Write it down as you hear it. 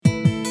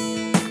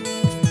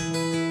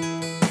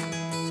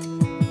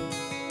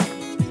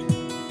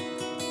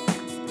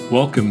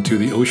Welcome to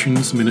the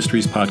Oceans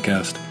Ministries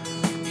podcast.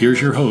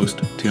 Here's your host,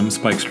 Tim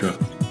Spykstra.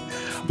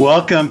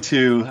 Welcome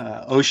to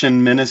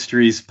Ocean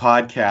Ministries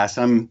podcast.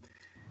 I'm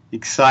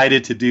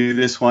excited to do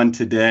this one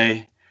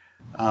today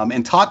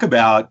and talk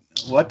about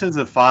what does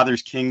a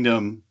Father's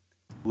kingdom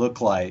look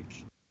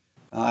like.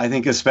 I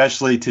think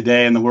especially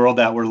today in the world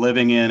that we're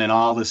living in and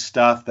all the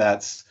stuff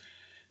that's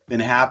been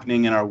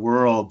happening in our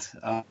world,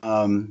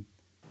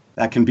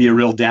 that can be a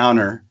real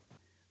downer.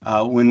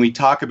 When we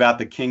talk about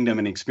the kingdom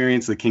and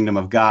experience the kingdom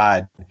of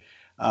God,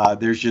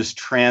 there's just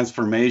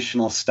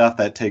transformational stuff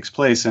that takes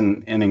place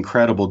and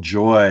incredible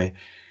joy.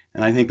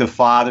 And I think the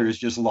Father is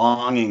just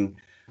longing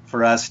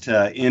for us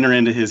to enter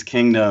into his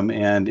kingdom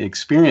and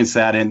experience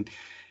that.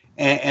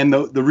 And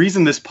the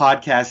reason this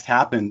podcast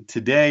happened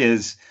today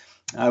is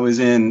I was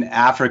in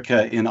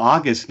Africa in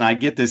August, and I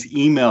get this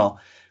email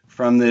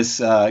from this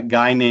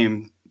guy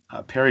named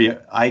Perry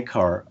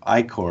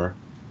Icor.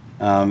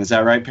 Is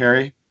that right,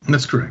 Perry?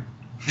 That's correct.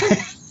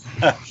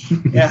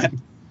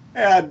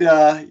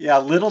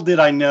 Little did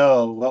I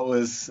know what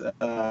was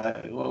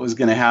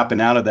going to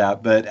happen out of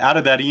that. But out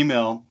of that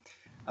email,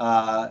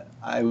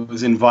 I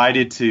was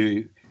invited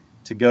to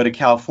go to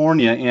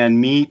California and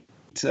meet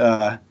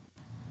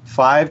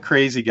 5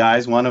 crazy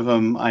guys. One of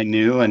them I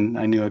knew, and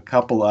I knew a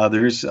couple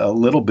others a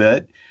little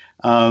bit.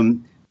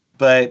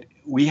 But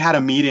we had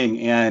a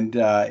meeting, and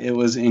it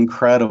was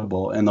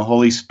incredible. And the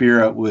Holy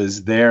Spirit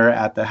was there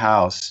at the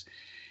house.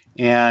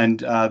 And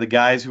the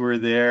guys who were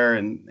there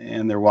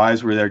and their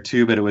wives were there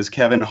too, but it was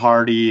Kevin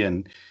Hardy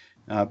and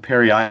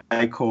Perry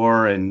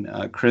Icor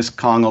and Chris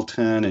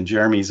Congleton and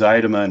Jeremy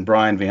Zeidema and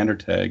Brian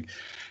Vandertag.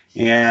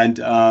 And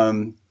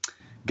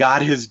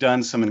God has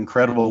done some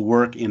incredible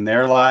work in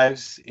their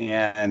lives,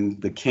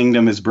 and the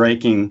kingdom is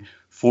breaking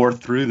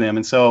forth through them.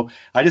 And so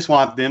I just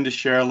want them to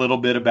share a little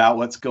bit about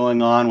what's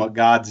going on, what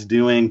God's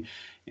doing.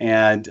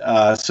 And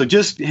so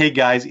just, hey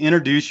guys,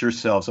 introduce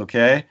yourselves,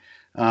 okay?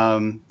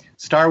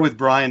 Start with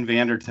Brian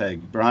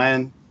Vandertag.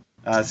 Brian,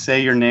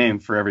 say your name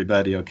for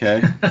everybody,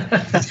 okay?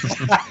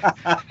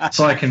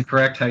 So I can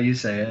correct how you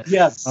say it.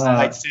 Yes,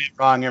 I say it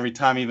wrong every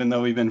time, even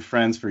though we've been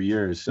friends for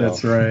years. So.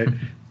 That's right.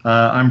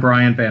 I'm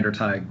Brian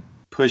Vandertag.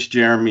 Push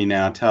Jeremy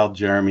now. Tell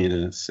Jeremy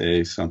to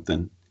say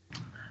something.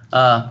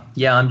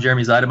 I'm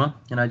Jeremy Zeidema,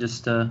 and I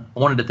just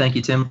wanted to thank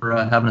you, Tim, for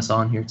having us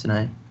on here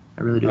tonight.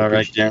 I really do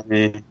appreciate it. All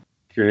right, Jeremy.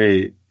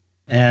 Great.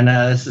 And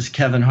this is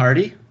Kevin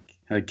Hardy.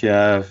 Hi,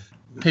 Kev.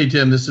 Hey,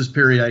 Tim, this is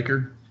Perry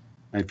Eicher.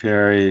 Hi,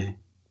 Perry.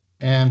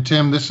 And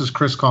Tim, this is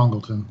Chris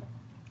Congleton.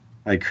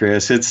 Hi,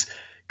 Chris. It's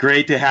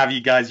great to have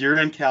you guys. You're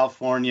in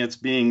California. It's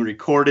being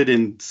recorded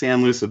in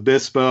San Luis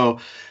Obispo.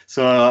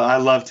 So I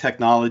love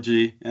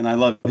technology, and I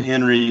love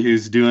Henry,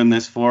 who's doing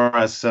this for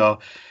us. So,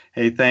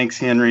 hey, thanks,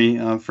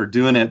 Henry, for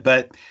doing it.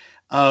 But,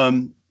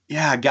 God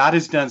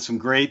has done some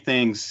great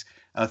things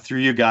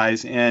through you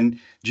guys. And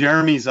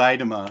Jeremy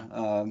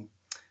Zeidema,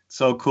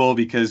 so cool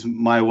because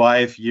my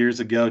wife years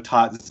ago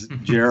taught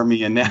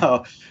Jeremy, and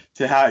now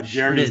to have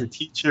Jeremy's a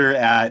teacher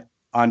at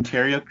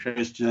Ontario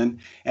Christian,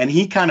 and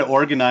he kind of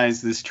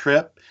organized this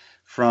trip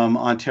from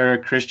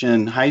Ontario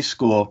Christian High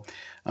School.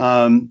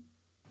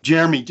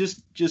 Jeremy,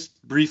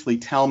 just briefly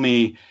tell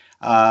me,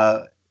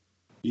 how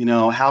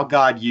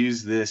God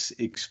used this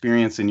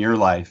experience in your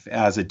life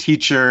as a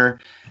teacher,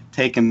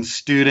 taking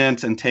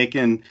students and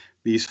taking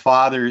these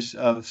fathers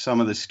of some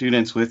of the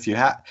students with you.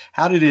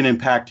 How did it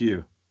impact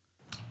you?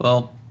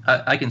 Well,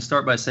 I can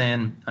start by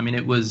saying,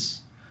 it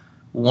was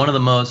one of the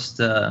most,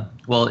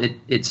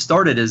 it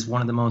started as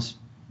one of the most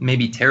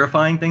maybe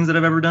terrifying things that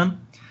I've ever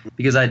done,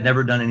 because I'd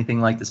never done anything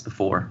like this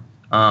before.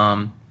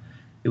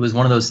 It was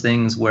one of those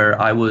things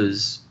where I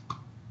was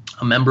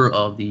a member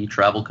of the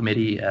travel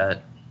committee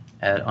at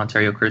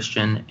Ontario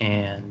Christian,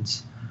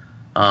 and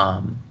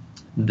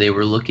we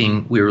were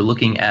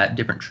looking at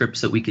different trips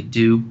that we could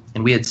do,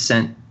 and we had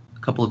sent a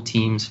couple of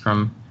teams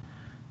from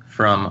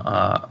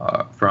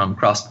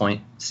Crosspoint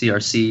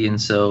CRC,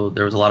 and so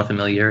there was a lot of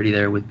familiarity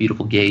there with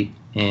Beautiful Gate,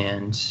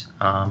 and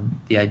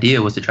the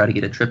idea was to try to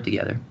get a trip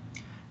together.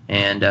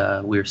 And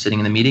we were sitting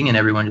in the meeting, and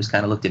everyone just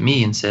kind of looked at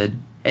me and said,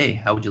 "Hey,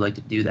 how would you like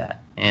to do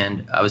that?"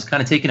 And I was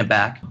kind of taken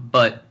aback,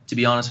 but to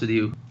be honest with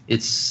you,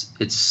 it's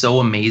so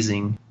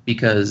amazing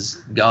because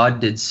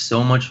God did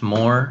so much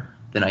more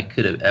than I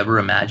could have ever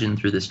imagined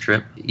through this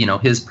trip.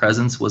 His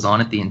presence was on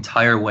it the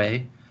entire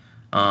way.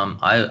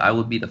 I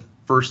would be the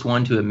first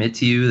one to admit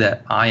to you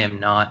that I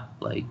am not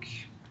like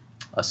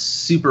a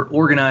super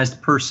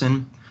organized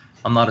person.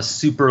 I'm not a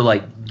super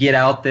get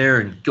out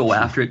there and go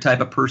after it type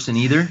of person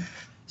either.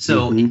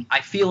 So I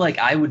feel like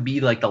I would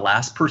be like the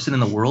last person in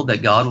the world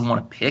that God would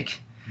want to pick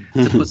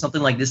to put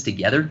something like this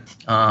together.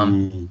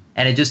 And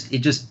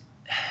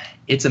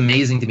it's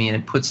amazing to me, and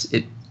it puts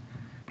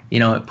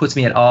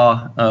me at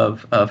awe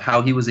of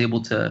how he was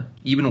able to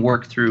even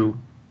work through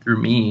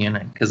me,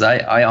 and because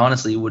I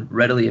honestly would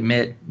readily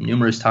admit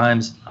numerous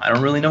times I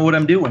don't really know what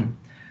I'm doing,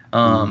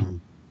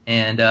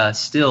 and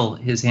still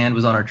his hand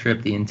was on our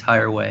trip the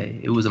entire way.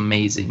 It was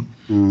amazing.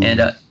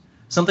 And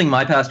something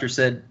my pastor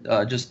said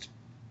just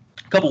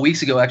couple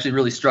weeks ago actually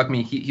really struck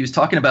me. He was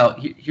talking about,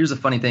 here's a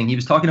funny thing. He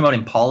was talking about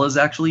impalas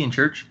actually in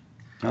church.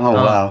 Oh,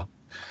 wow.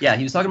 Yeah,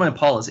 he was talking about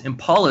impalas.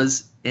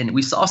 Impalas, and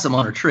we saw some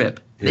on our trip.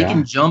 They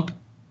can jump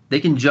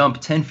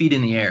 10 feet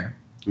in the air,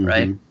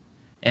 right?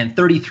 And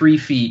 33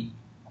 feet,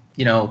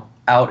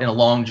 out in a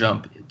long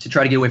jump to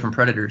try to get away from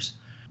predators.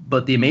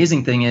 But the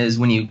amazing thing is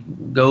when you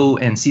go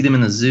and see them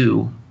in the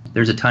zoo,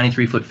 there's a tiny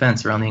 3-foot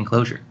fence around the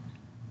enclosure.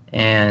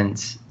 And,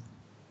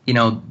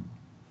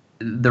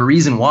 the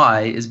reason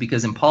why is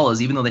because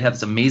impalas, even though they have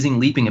this amazing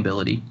leaping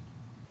ability,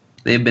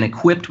 they have been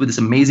equipped with this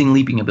amazing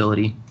leaping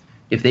ability.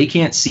 If they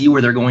can't see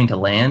where they're going to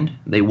land,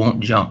 they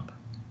won't jump.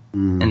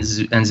 And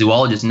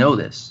zoologists know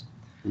this.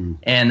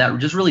 And that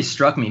just really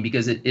struck me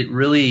because it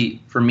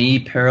really, for me,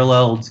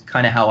 paralleled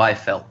kind of how I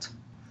felt.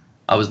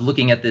 I was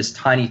looking at this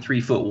tiny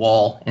 3-foot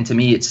wall, and to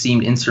me it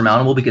seemed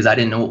insurmountable because I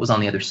didn't know what was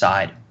on the other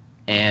side.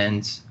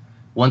 And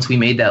once we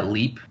made that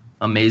leap,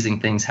 amazing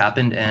things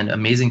happened, and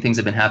amazing things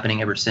have been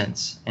happening ever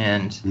since.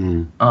 And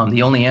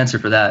the only answer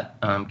for that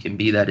can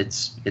be that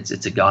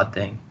it's a God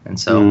thing. And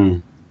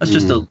so that's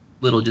just a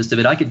little gist of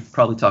it. I could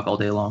probably talk all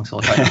day long, so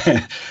I'll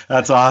try.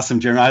 That's awesome,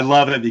 Jeremy. I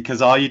love it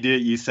because all you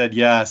did, you said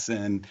yes,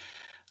 and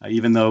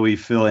even though we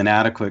feel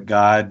inadequate,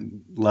 God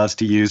loves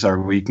to use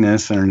our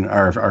weakness and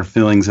our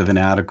feelings of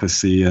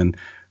inadequacy. And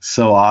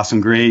so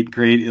awesome. Great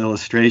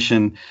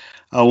illustration.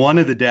 One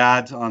of the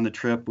dads on the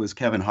trip was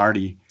Kevin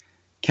Hardy.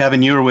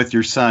 Kevin, you were with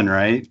your son,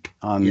 right,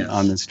 on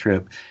this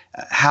trip.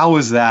 How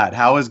was that?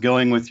 How was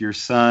going with your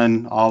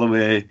son all the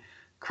way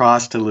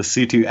across to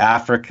Lesotho,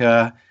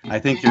 Africa? I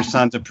think your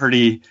son's a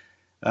pretty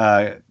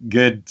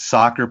good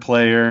soccer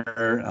player.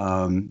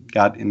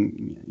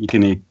 You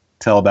can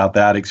tell about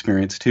that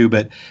experience too,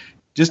 but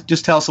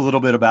just tell us a little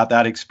bit about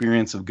that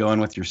experience of going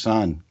with your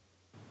son.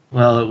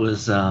 Well,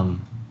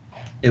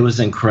 it was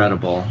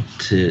incredible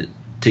to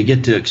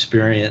get to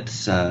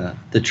experience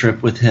the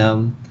trip with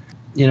him.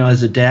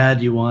 As a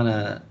dad, you want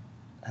to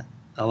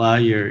allow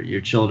your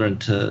children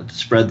to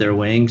spread their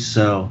wings.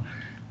 So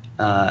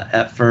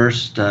at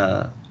first,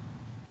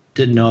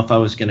 didn't know if I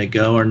was going to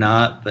go or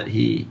not, but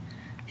he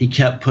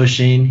kept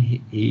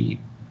pushing. He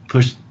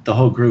pushed the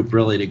whole group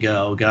really to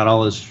go, got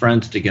all his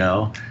friends to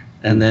go,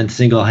 and then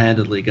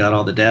single-handedly got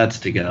all the dads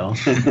to go.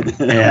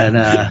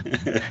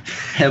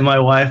 And my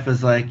wife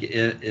was like,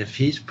 if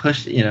he's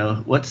pushed,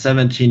 what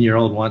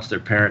 17-year-old wants their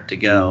parent to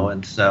go?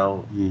 And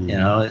so,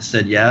 it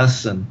said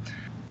yes. And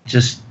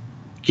just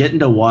getting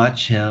to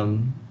watch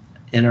him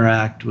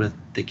interact with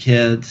the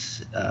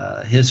kids,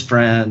 his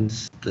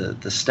friends,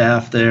 the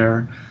staff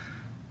there,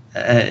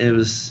 it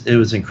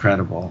was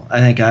incredible.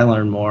 I think I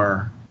learned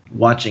more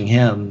watching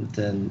him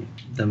than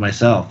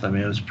myself. I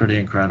mean, it was pretty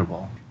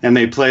incredible. And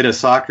they played a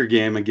soccer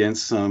game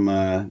against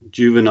some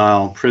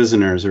juvenile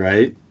prisoners,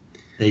 right?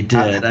 They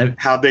did.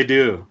 How'd they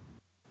do?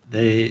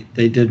 They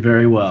did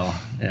very well.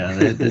 Yeah,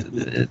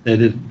 they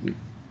did.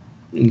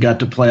 Got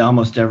to play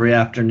almost every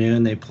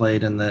afternoon. They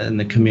played in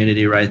the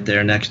community right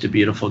there next to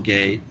Beautiful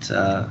Gate.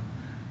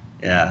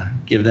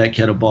 Give that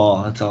kid a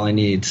ball. That's all he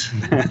needs.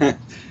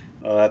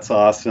 Oh, that's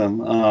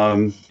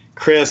awesome.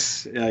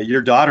 Chris,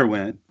 your daughter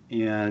went.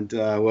 And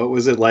what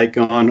was it like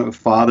on a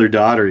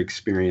father-daughter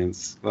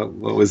experience? What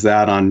was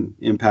that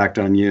impact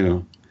on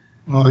you?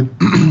 Well,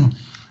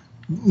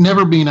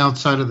 never being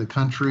outside of the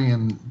country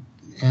and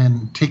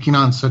taking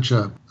on such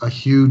a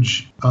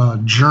huge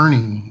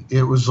journey,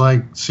 it was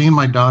like seeing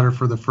my daughter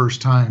for the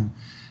first time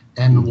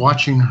and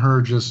watching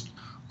her just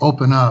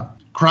open up.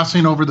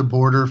 Crossing over the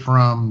border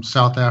from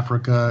South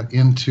Africa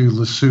into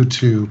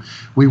Lesotho,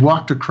 we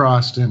walked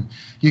across and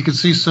you could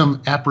see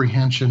some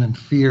apprehension and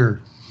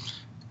fear.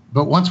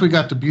 But once we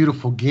got to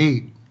Beautiful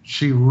Gate,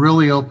 she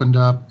really opened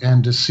up,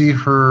 and to see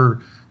her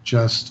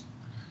just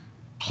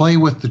play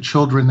with the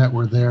children that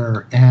were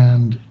there,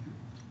 and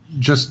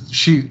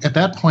at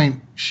that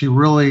point, she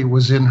really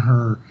was in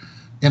her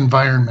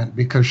environment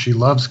because she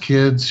loves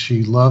kids.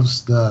 She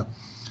loves to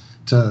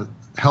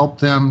help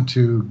them,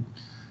 to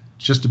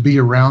be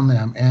around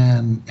them,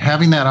 and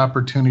having that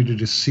opportunity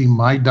to see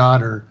my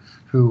daughter,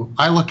 who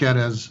I look at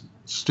as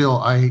still,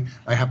 I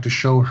have to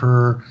show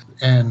her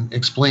and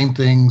explain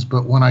things.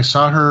 But when I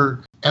saw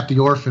her at the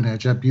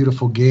orphanage at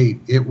Beautiful Gate,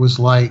 it was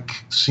like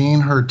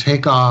seeing her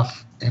take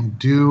off and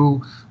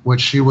do what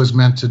she was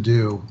meant to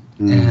do.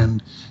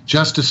 And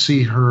just to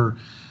see her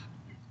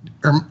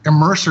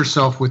immerse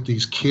herself with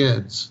these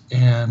kids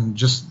and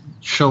just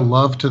show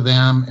love to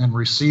them and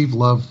receive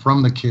love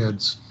from the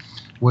kids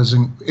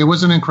it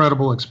was an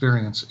incredible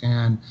experience.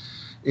 And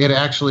it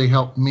actually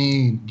helped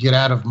me get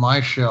out of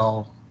my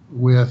shell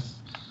with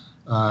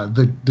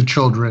the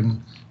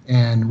children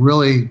and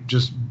really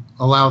just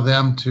allow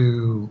them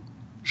to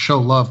show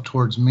love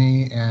towards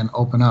me and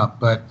open up.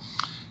 But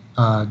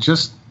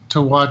just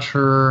to watch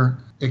her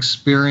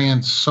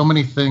experience so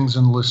many things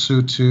in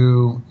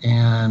Lesotho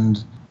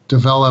and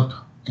develop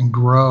and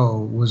grow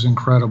was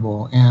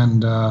incredible.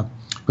 And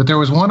but there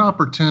was one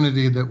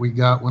opportunity that we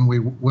got when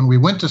we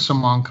went to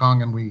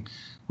Samankong and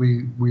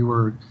we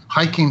were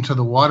hiking to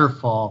the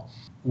waterfall.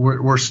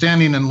 We're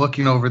standing and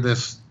looking over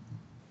this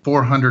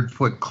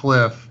 400-foot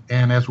cliff,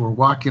 and as we're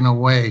walking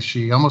away,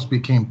 she almost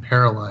became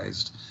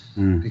paralyzed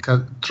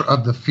because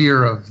of the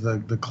fear of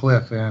the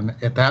cliff. And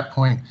at that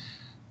point,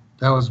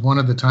 that was one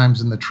of the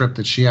times in the trip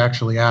that she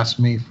actually asked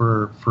me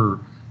for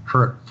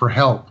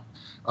help.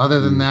 Other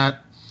than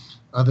that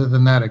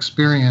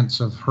experience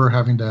of her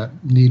having to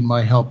need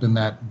my help in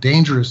that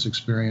dangerous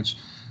experience,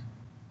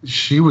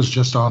 she was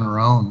just on her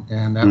own,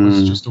 and that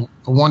was just a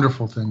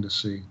wonderful thing to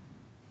see.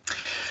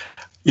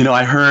 You know,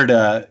 I heard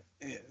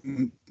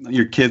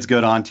your kids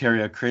go to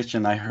Ontario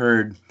Christian. I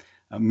heard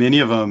many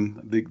of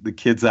them, the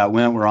kids that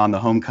went, were on the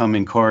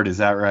homecoming court. Is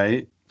that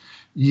right?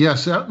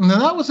 Yes, that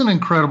was an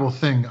incredible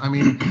thing. I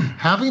mean,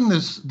 having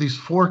these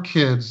 4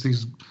 kids,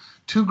 these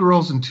 2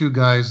 girls and 2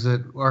 guys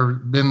that are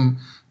been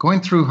going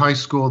through high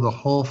school the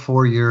whole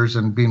 4 years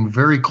and being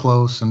very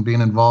close and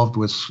being involved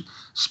with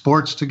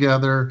sports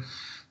together,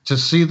 to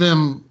see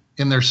them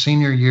in their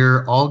senior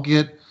year all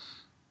get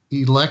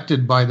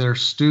elected by their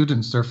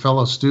students, their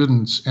fellow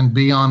students, and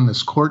be on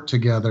this court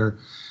together.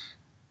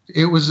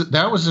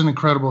 That was an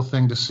incredible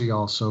thing to see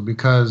also,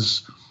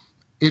 because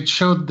it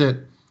showed that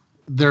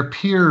their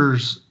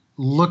peers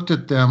looked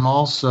at them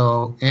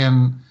also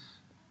and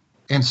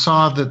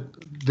saw that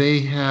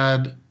they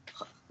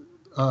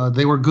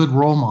were good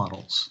role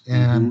models.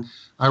 And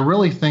I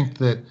really think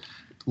that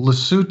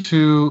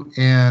Lesotho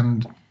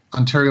and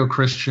Ontario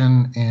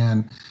Christian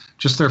and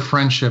just their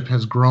friendship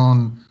has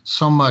grown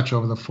so much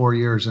over the 4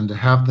 years, and to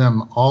have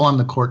them all on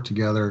the court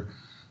together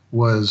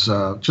was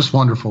just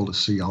wonderful to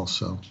see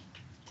also.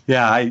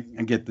 Yeah, I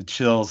get the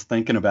chills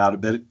thinking about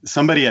it. But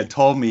somebody had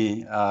told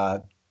me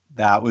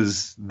that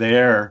was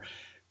there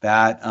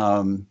that,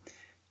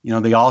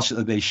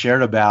 they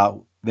shared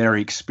about their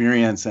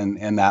experience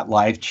and that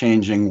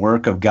life-changing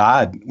work of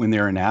God when they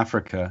were in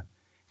Africa.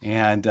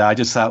 And I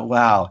just thought,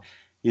 wow,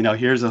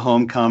 here's a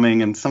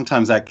homecoming, and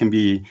sometimes that can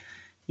be,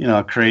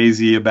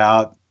 crazy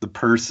about the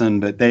person,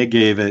 but they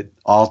gave it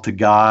all to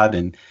God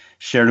and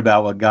shared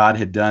about what God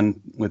had done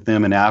with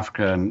them in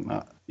Africa.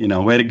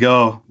 And, way to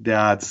go,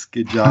 dads.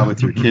 Good job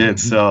with your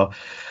kids. So,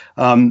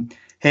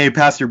 hey,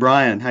 Pastor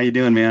Brian, how you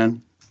doing,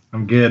 man?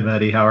 I'm good,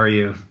 buddy. How are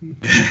you?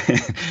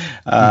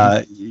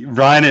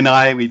 Ryan and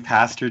I, we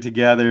pastored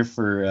together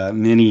for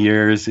many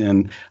years,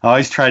 and I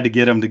always tried to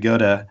get him to go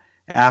to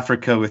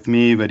Africa with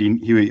me, but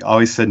he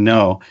always said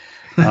no.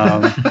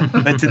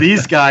 But to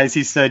these guys,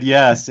 he said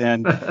yes,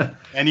 and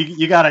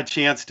you got a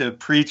chance to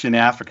preach in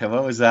Africa.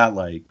 What was that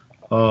like?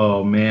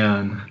 Oh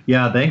man,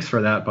 yeah. Thanks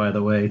for that, by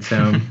the way,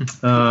 Tim.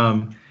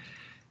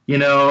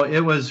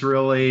 It was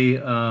really,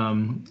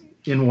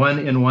 in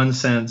one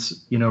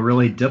sense,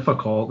 really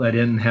difficult. I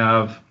didn't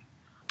have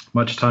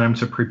much time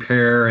to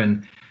prepare,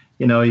 and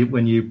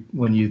when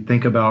you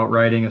think about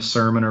writing a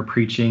sermon or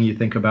preaching, you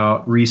think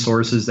about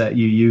resources that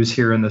you use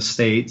here in the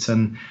States.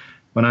 And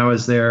when I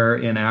was there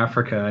in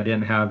Africa, I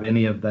didn't have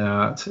any of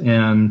that.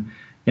 And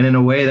in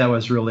a way that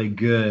was really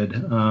good.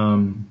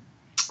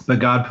 But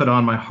God put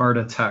on my heart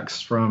a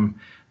text from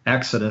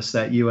Exodus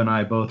that you and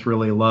I both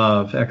really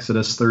love,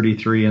 Exodus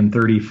 33 and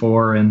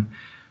 34. And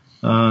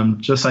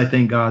I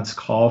think God's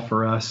call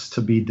for us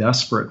to be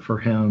desperate for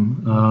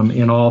him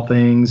in all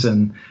things.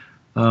 And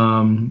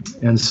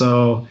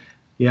so,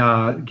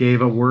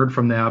 gave a word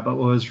from that. But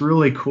what was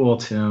really cool,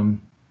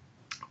 Tim,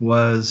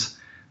 was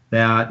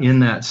that in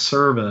that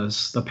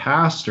service, the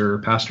Pastor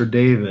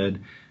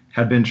David,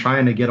 had been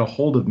trying to get a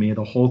hold of me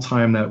the whole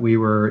time that we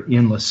were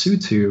in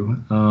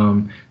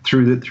Lesotho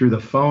through the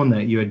phone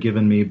that you had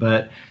given me.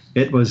 But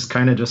it was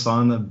kind of just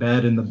on the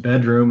bed in the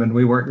bedroom, and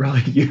we weren't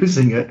really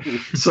using it.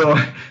 So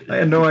I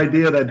had no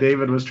idea that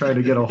David was trying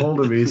to get a hold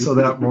of me. So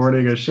that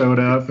morning I showed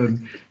up,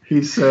 and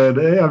he said,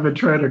 "Hey, I've been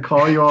trying to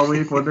call you all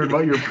week, wondering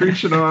what you're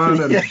preaching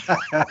on."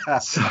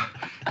 And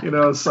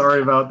so,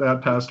 sorry about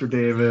that, Pastor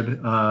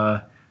David.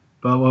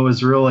 But what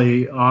was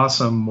really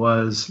awesome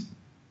was,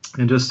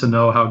 and just to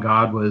know how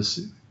God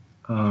was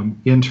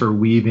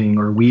interweaving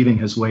or weaving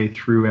his way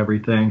through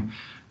everything,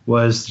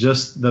 was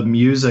just the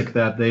music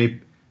that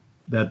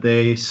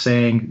they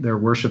sang, their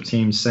worship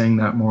team sang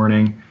that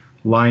morning,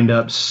 lined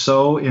up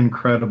so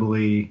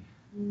incredibly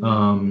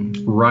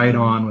right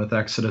on with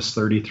Exodus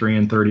 33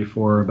 and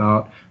 34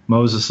 about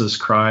Moses'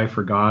 cry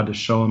for God to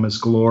show him his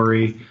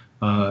glory,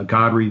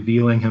 God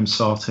revealing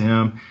himself to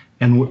him.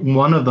 And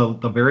one of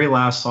the very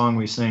last song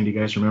we sang, do you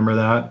guys remember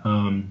that?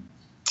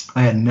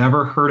 I had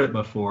never heard it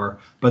before,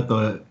 but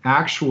the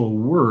actual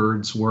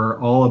words were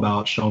all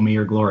about "show me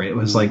your glory." It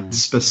was like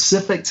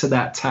specific to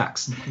that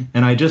text.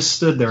 And I just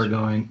stood there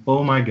going,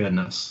 oh my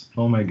goodness.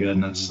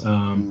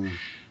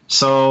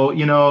 So,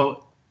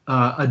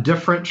 a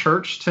different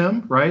church,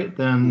 Tim, right,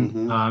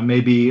 than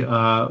maybe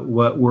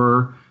what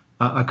we're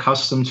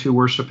accustomed to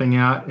worshiping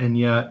at, and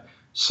yet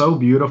so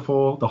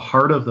beautiful, the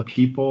heart of the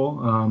people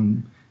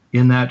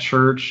in that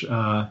church,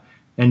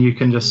 and you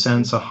can just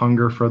sense a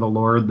hunger for the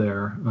Lord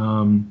there.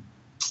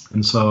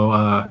 And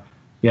so,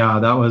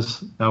 that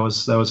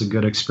was a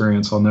good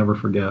experience I'll never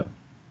forget.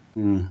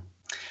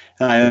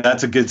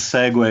 That's a good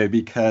segue,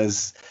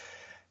 because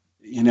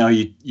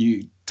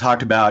you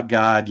talked about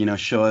God,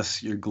 show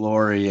us your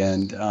glory,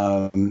 and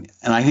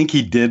I think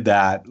He did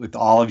that with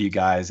all of you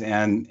guys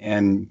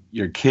and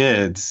your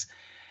kids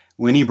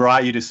when He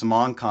brought you to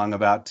Semankang,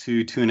 about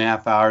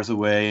 2.5 hours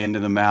away into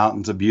the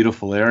mountains, a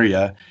beautiful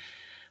area.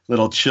 A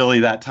little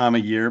chilly that time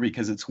of year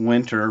because it's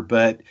winter,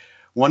 but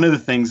one of the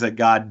things that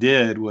God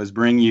did was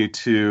bring you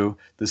to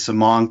the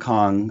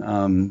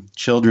Semankang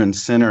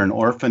Children's Center and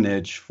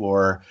Orphanage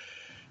for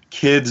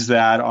kids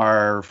that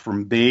are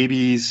from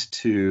babies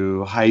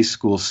to high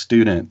school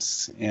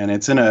students. And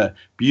it's in a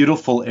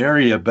beautiful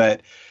area,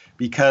 but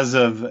because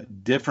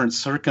of different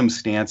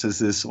circumstances,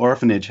 this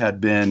orphanage had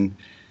been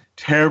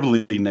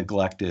terribly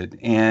neglected.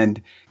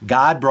 And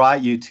God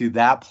brought you to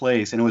that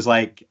place, and it was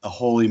like a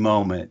holy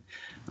moment.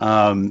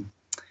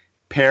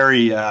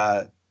 Perry,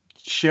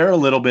 share a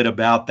little bit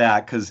about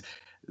that, because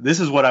this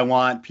is what I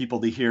want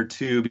people to hear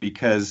too,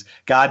 because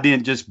God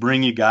didn't just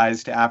bring you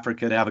guys to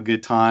Africa to have a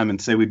good time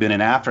and say we've been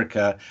in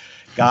Africa.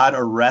 God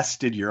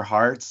arrested your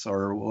hearts,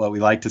 or what we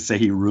like to say,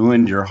 He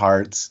ruined your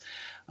hearts.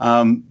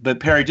 But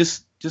Perry,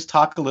 just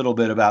talk a little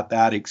bit about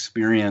that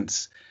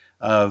experience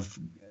of,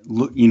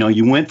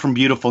 you went from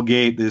Beautiful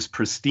Gate, this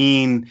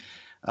pristine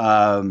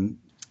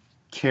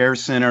care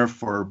center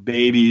for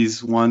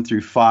babies 1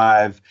 through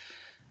 5,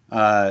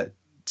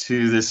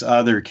 to this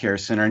other care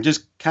center, and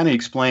just kind of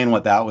explain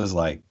what that was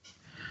like.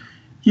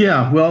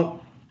 Yeah,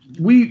 well,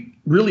 we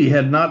really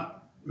had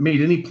not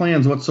made any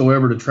plans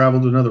whatsoever to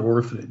travel to another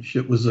orphanage.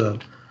 It was a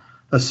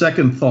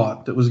second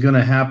thought that was going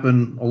to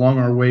happen along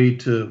our way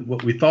to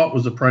what we thought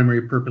was the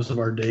primary purpose of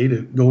our day,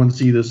 to go and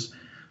see this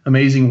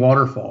amazing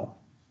waterfall.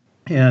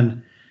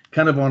 And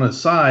kind of on a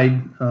side,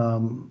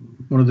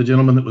 one of the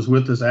gentlemen that was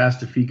with us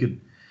asked if he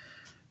could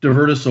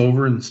divert us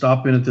over and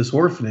stop in at this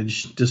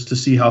orphanage just to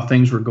see how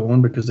things were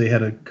going, because they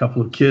had a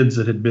couple of kids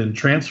that had been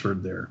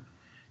transferred there.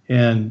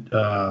 And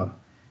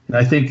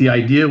I think the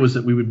idea was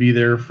that we would be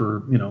there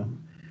for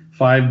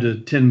 5 to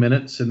 10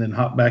 minutes and then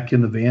hop back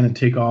in the van and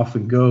take off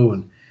and go.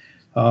 And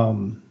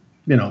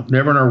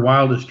never in our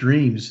wildest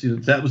dreams,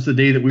 that was the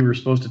day that we were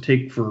supposed to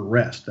take for a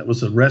rest. That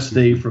was a rest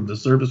day from the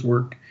service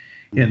work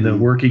and the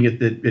working at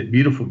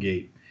Beautiful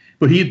Gate.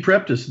 But he had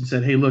prepped us and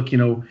said, hey, look,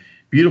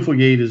 Beautiful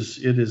Gate is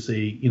a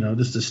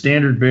just a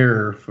standard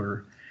bearer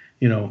for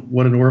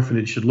what an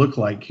orphanage should look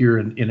like here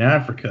in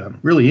Africa,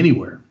 really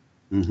anywhere.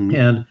 Mm-hmm.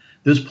 And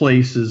this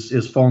place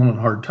is falling on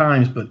hard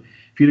times, but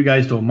if you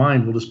guys don't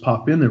mind, we'll just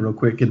pop in there real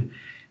quick. And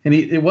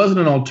it wasn't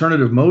an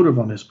alternative motive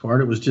on his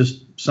part. It was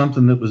just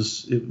something that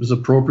was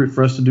appropriate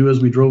for us to do as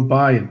we drove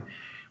by. And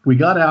we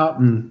got out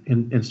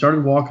and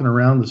started walking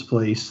around this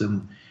place,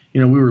 and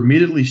we were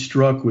immediately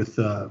struck with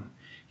the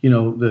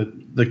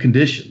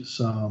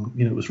conditions.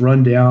 It was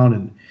run down,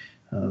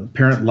 and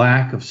apparent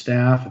lack of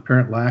staff,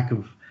 apparent lack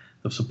of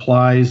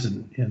supplies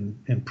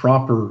and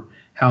proper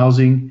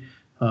housing.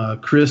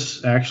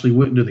 Chris actually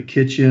went into the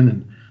kitchen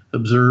and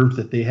observed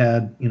that they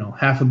had,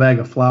 half a bag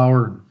of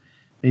flour and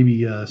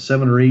maybe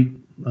 7 or 8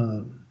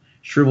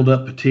 shriveled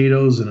up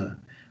potatoes and a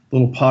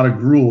little pot of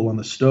gruel on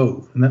the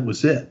stove, and that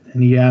was it.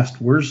 And he asked,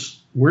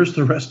 "Where's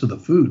the rest of the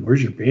food?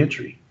 Where's your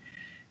pantry?"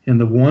 And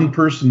the one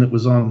person that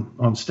was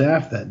on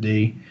staff that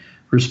day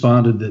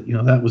responded that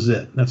that was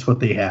it. That's what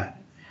they had,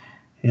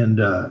 and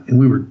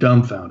we were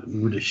dumbfounded. We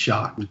were just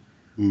shocked.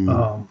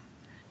 Mm.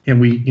 And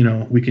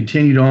we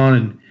continued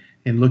on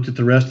and looked at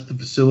the rest of the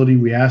facility.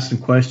 We asked some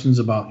questions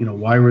about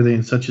why were they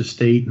in such a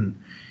state, and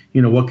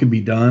what could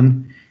be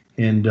done.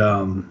 And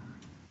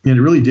it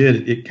really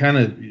did. It kind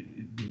of,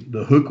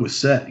 the hook was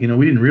set. We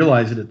didn't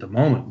realize it at the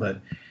moment, but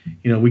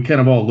we kind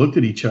of all looked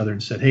at each other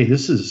and said, hey,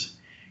 this is,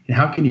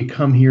 how can you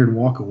come here and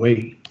walk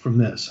away from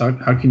this? How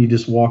can you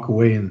just walk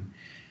away and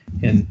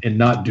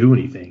not do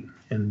anything?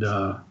 And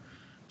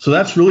so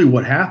that's really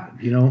what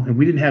happened, and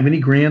we didn't have any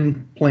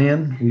grand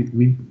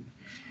plan.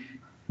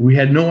 We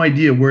had no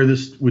idea where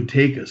this would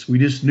take us. We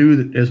just knew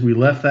that as we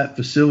left that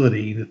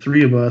facility, the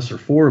 3 of us or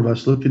 4 of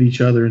us looked at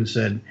each other and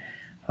said,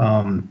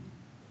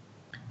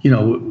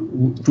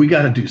 we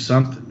got to do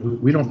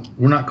something.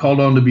 We're not called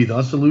on to be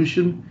the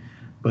solution,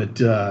 but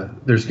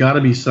there's got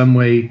to be some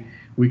way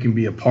we can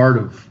be a part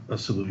of a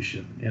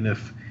solution. And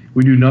if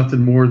we do nothing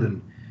more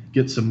than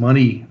get some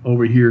money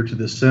over here to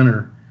this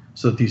center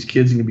so that these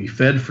kids can be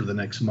fed for the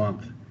next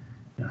month,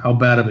 how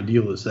bad of a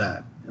deal is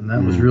that? And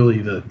that was really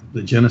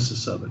the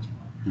genesis of it.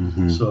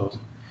 Mm-hmm. So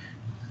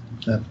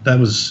that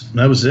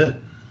was it.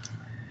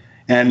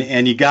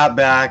 And you got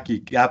back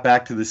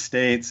to the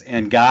States,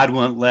 and God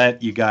won't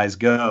let you guys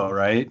go,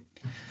 right?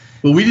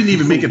 Well, we didn't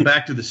even make it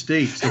back to the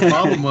States. The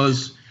problem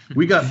was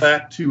we got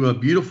back to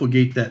Beautiful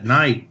Gate that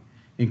night,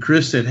 and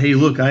Chris said, hey,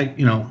 look, I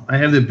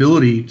have the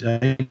ability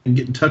to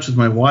get in touch with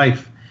my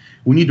wife.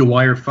 We need to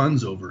wire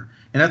funds over.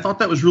 And I thought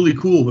that was really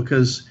cool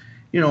because,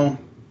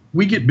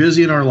 we get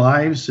busy in our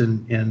lives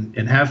and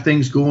have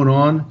things going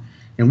on.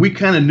 And we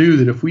kind of knew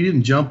that if we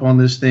didn't jump on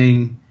this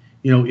thing,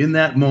 in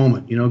that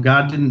moment,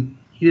 God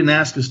He didn't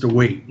ask us to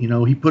wait.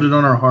 He put it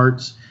on our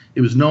hearts.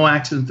 It was no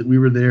accident that we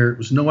were there. It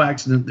was no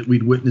accident that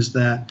we'd witnessed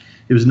that.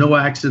 It was no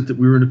accident that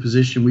we were in a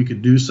position we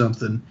could do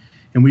something.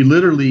 And we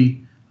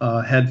literally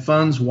had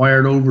funds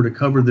wired over to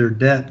cover their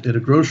debt at a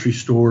grocery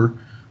store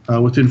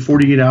within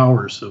 48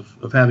 hours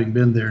of having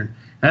been there.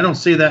 And I don't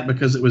say that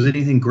because it was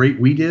anything great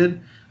we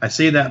did. I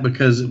say that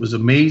because it was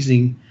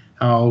amazing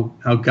how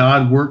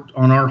God worked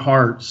on our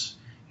hearts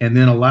and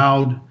then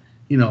allowed,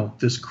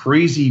 this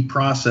crazy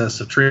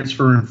process of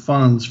transferring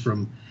funds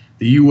from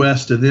the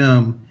U.S. to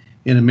them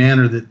in a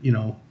manner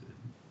that,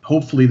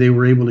 hopefully they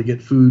were able to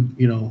get food,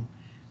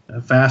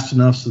 fast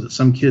enough so that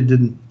some kid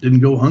didn't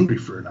go hungry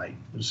for a night.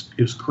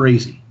 It was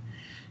crazy.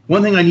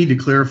 One thing I need to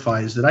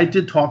clarify is that I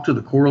did talk to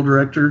the choral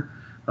director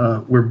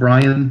where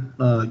Brian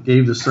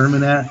gave the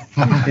sermon at,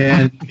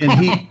 and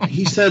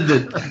he said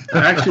that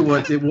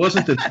actually it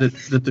wasn't that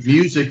the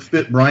music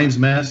fit Brian's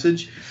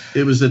message.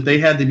 It was that they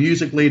had the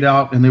music laid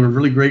out, and they were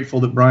really grateful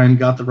that Brian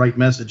got the right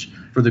message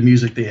for the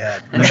music they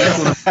had. And I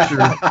just want to make sure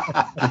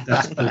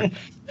that's clear.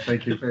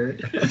 Thank you, Barry.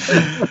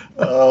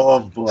 Oh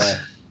boy,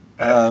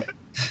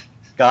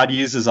 God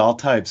uses all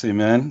types.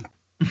 Amen.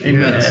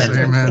 Yes,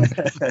 amen.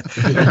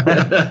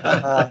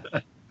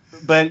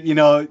 But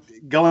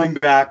going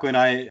back when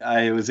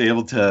I was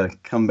able to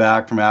come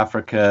back from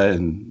Africa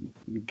and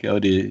go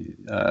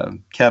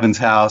to Kevin's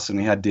house, and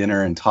we had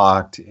dinner and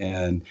talked,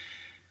 and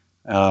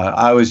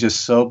I was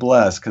just so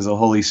blessed because the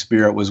Holy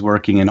Spirit was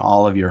working in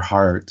all of your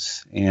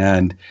hearts,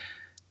 and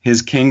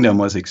His kingdom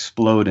was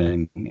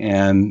exploding,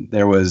 and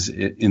there was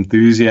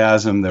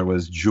enthusiasm, there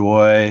was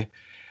joy.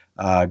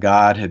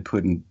 God had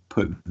put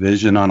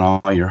vision on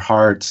all your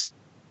hearts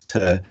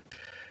to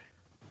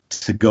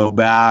go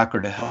back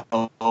or to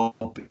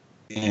help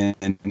in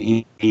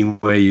any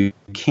way you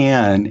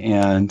can,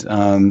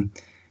 and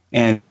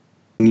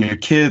your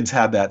kids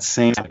had that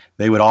same.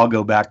 They would all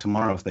go back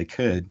tomorrow if they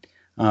could,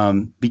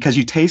 because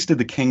you tasted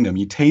the kingdom,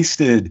 you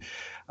tasted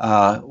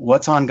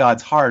what's on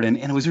God's heart, and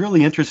it was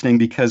really interesting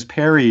because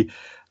Perry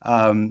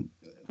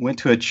went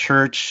to a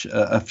church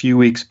a few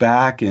weeks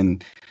back,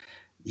 and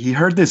he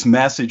heard this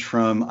message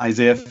from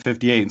Isaiah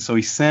 58, and so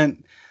he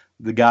sent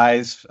the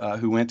guys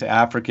who went to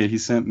Africa. He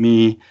sent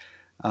me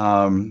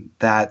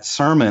that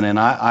sermon, and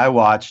I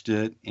watched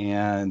it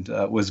and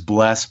was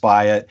blessed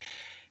by it.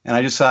 And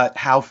I just thought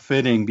how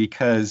fitting,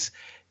 because,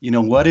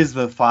 what does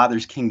the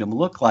Father's kingdom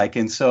look like?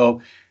 And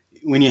so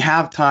when you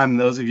have time,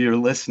 those of you who are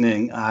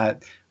listening,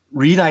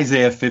 read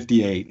Isaiah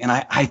 58. And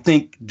I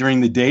think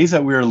during the days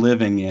that we're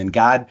living in,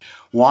 God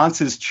wants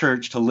His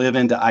church to live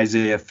into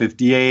Isaiah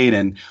 58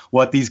 and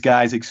what these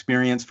guys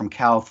experienced from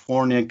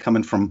California,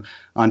 coming from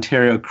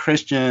Ontario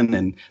Christian,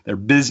 and they're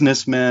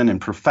businessmen and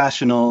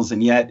professionals,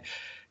 and yet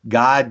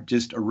God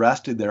just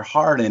arrested their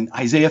heart. And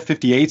Isaiah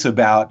 58 is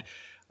about,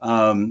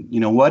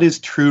 what is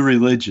true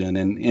religion?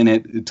 And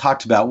it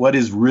talks about what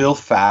is real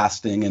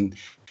fasting. And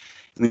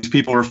these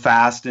people are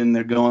fasting,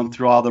 they're going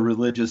through all the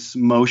religious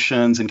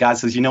motions. And God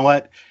says, you know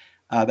what?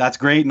 That's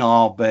great and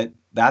all, but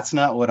that's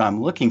not what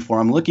I'm looking for.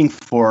 I'm looking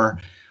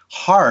for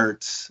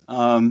hearts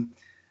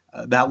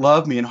that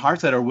love me, and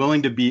hearts that are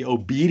willing to be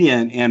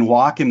obedient and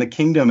walk in the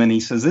kingdom. And He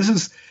says, this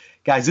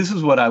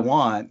is what I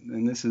want.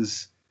 And this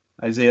is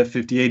Isaiah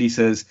 58. He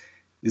says,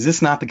 is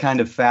this not the kind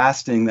of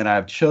fasting that I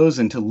have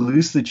chosen, to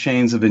loose the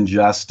chains of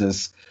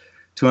injustice,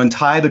 to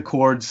untie the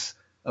cords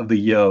of the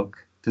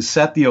yoke, to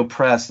set the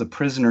oppressed, the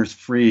prisoners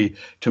free,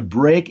 to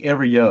break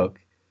every yoke?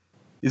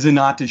 Is it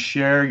not to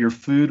share your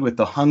food with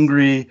the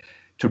hungry,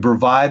 to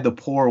provide the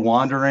poor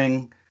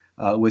wandering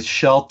with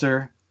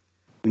shelter?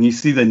 When you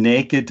see the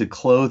naked, to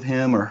clothe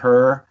him or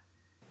her,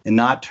 and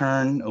not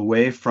turn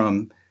away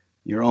from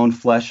your own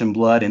flesh and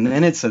blood. And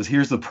then it says,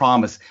 here's the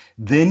promise: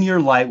 then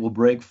your light will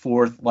break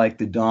forth like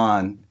the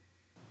dawn,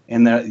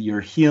 and that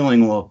your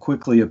healing will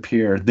quickly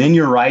appear. Then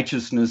your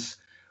righteousness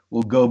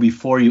will go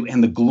before you,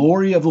 and the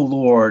glory of the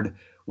Lord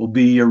will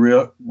be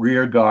your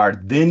rear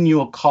guard. Then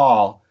you'll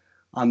call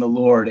on the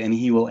Lord, and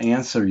He will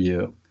answer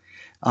you.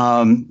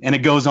 And it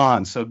goes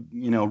on. So,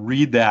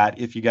 read that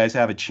if you guys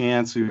have a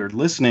chance who are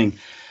listening.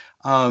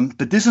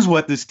 But this is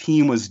what this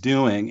team was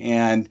doing.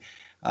 And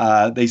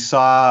they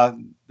saw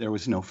there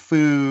was no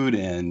food,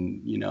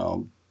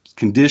 and,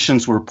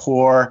 conditions were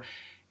poor,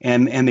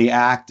 and they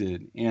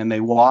acted, and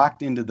they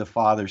walked into the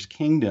Father's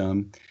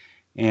kingdom,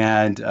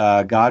 and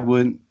God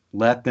wouldn't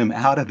let them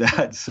out of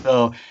that.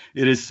 So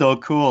it is so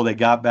cool. They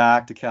got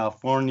back to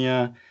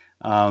California.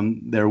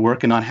 They're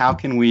working on how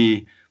can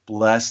we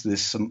bless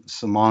this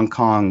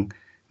Samankong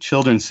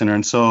Children's Center.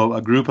 And so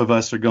a group of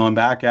us are going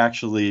back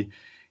actually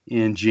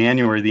in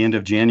January, the end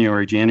of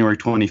January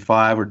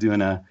 25. We're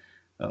doing a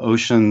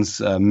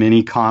Oceans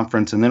mini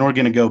conference, and then we're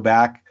going to go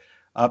back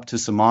up to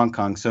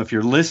Samankong. So if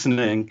you're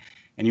listening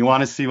and you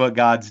want to see what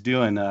God's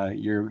doing,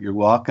 you're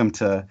welcome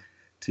to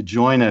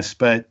join us.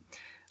 But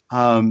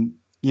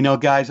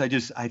guys,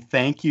 I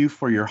thank you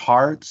for your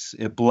hearts.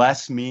 It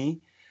blessed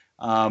me.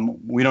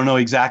 We don't know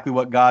exactly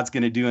what God's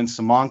going to do in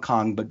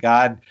Samankong, but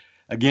God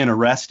again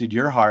arrested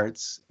your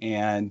hearts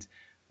and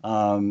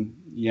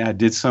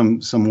did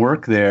some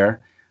work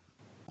there.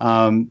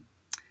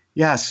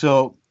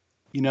 So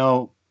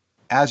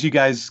as you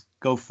guys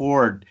go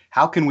forward,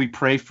 how can we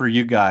pray for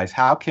you guys?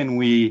 How can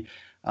we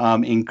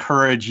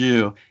encourage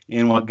you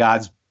in what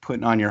God's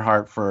putting on your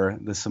heart for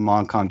the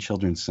Semancong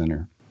Children's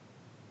Center.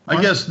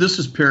 I guess this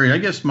is Perry. I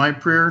guess my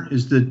prayer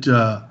is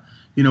that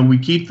we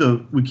keep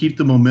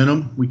the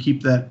momentum, we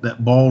keep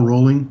that ball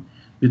rolling.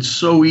 It's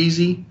so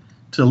easy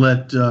to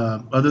let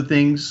other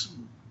things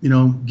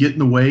get in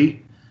the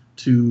way,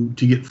 to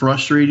get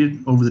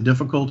frustrated over the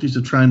difficulties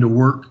of trying to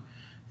work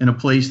in a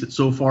place that's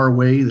so far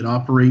away, that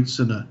operates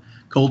in a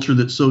culture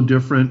that's so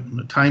different, in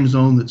a time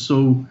zone that's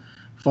so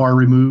far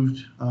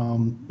removed,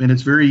 and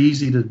it's very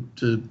easy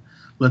to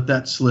let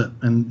that slip.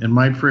 And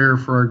my prayer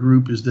for our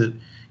group is that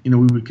we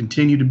would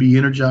continue to be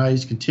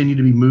energized, continue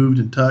to be moved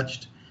and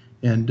touched,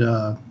 and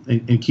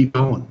keep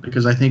going,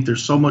 because I think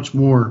there's so much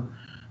more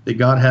that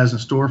God has in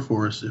store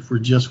for us if we're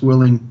just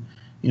willing,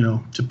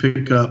 to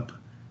pick up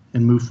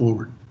and move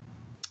forward.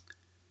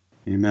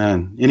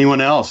 Amen. Anyone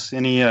else?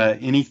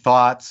 Any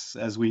thoughts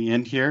as we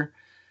end here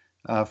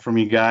from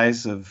you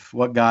guys of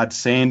what God's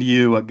saying to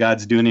you, what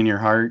God's doing in your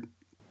heart?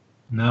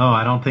 No,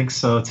 I don't think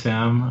so,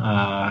 Tim.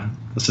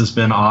 This has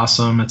been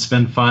awesome. It's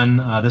been fun.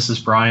 This is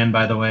Brian,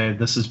 by the way.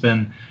 This has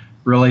been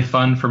really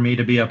fun for me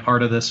to be a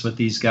part of this with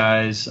these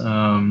guys.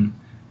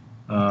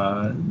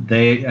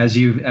 They, as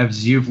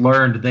you've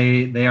learned,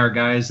 they are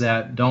guys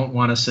that don't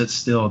want to sit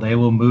still. They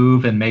will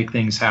move and make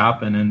things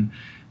happen,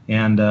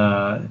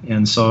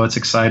 and so it's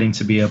exciting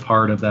to be a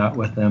part of that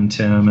with them,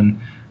 Tim. And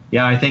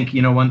yeah, I think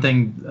one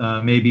thing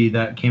maybe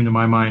that came to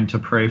my mind to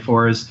pray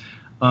for is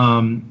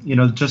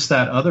just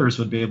that others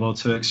would be able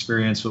to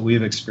experience what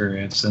we've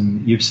experienced.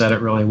 And you've said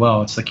it really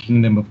well. It's the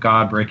kingdom of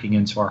God breaking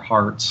into our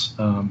hearts.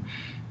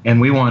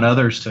 And we want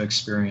others to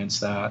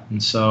experience that.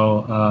 And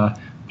so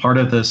part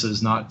of this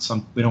is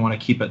we don't want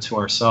to keep it to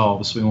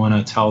ourselves. We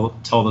want to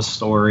tell the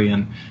story.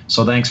 And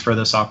so thanks for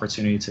this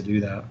opportunity to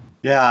do that.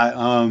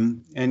 Yeah.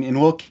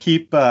 And we'll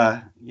keep,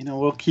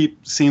 we'll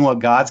keep seeing what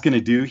God's going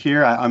to do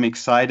here. I'm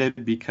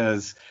excited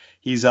because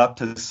He's up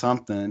to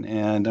something,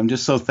 and I'm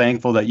just so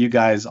thankful that you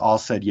guys all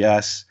said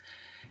yes.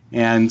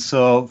 And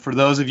so for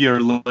those of you who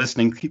are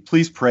listening,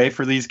 please pray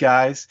for these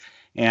guys,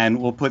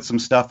 and we'll put some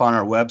stuff on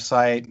our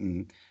website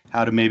and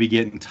how to maybe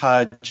get in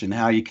touch and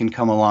how you can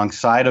come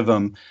alongside of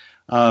them.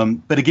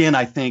 But again,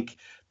 I think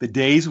the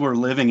days we're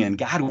living in,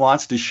 God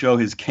wants to show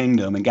His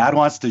kingdom, and God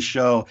wants to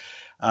show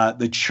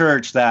the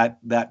church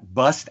that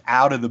bust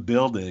out of the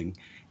building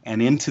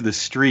and into the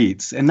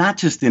streets, and not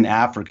just in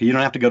Africa. You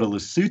don't have to go to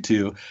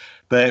Lesotho,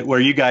 but where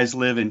you guys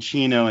live in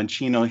Chino and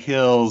Chino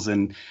Hills,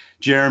 and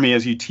Jeremy,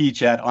 as you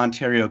teach at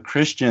Ontario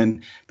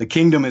Christian, the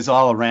kingdom is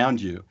all around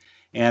you.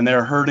 And there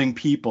are hurting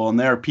people, and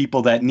there are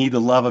people that need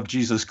the love of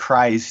Jesus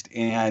Christ.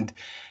 And,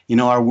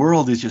 our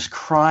world is just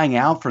crying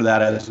out for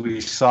that, as we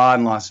saw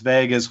in Las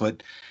Vegas,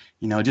 what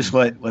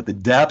the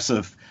depths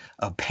of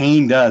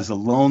pain does, the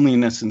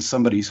loneliness in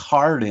somebody's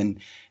heart. And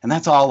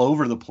that's all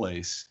over the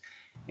place.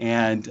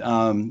 And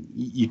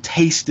you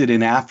taste it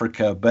in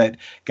Africa, but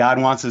God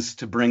wants us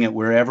to bring it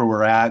wherever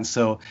we're at. And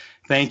so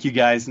thank you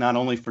guys, not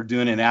only for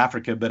doing it in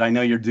Africa, but I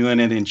know you're doing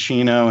it in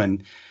Chino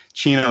and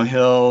Chino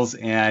Hills,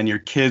 and your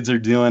kids are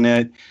doing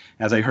it,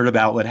 as I heard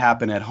about what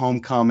happened at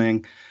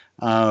Homecoming.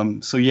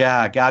 So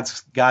yeah,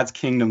 God's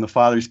kingdom, the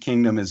Father's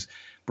kingdom, is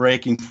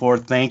breaking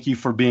forth. Thank you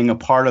for being a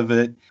part of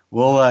it.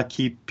 We'll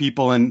keep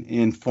people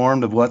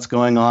informed of what's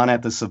going on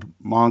at the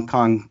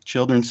Semancong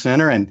Children's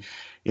Center. And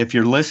if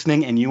you're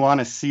listening and you want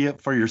to see it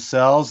for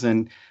yourselves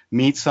and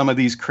meet some of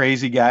these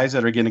crazy guys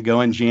that are going to go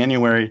in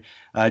January,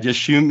 just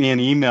shoot me an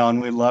email,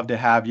 and we'd love to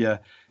have you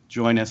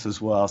join us as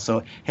well.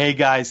 So, hey,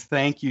 guys,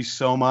 thank you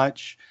so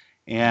much,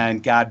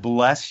 and God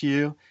bless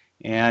you.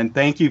 And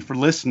thank you for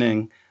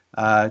listening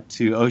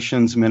to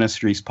Oceans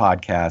Ministries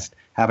podcast.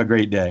 Have a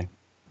great day.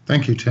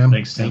 Thank you, Tim.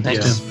 Thanks, Tim.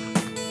 Thanks.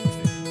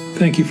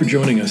 Thank you for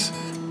joining us.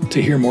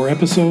 To hear more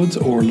episodes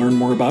or learn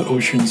more about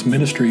Oceans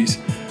Ministries,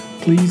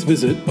 please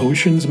visit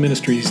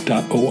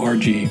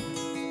oceansministries.org.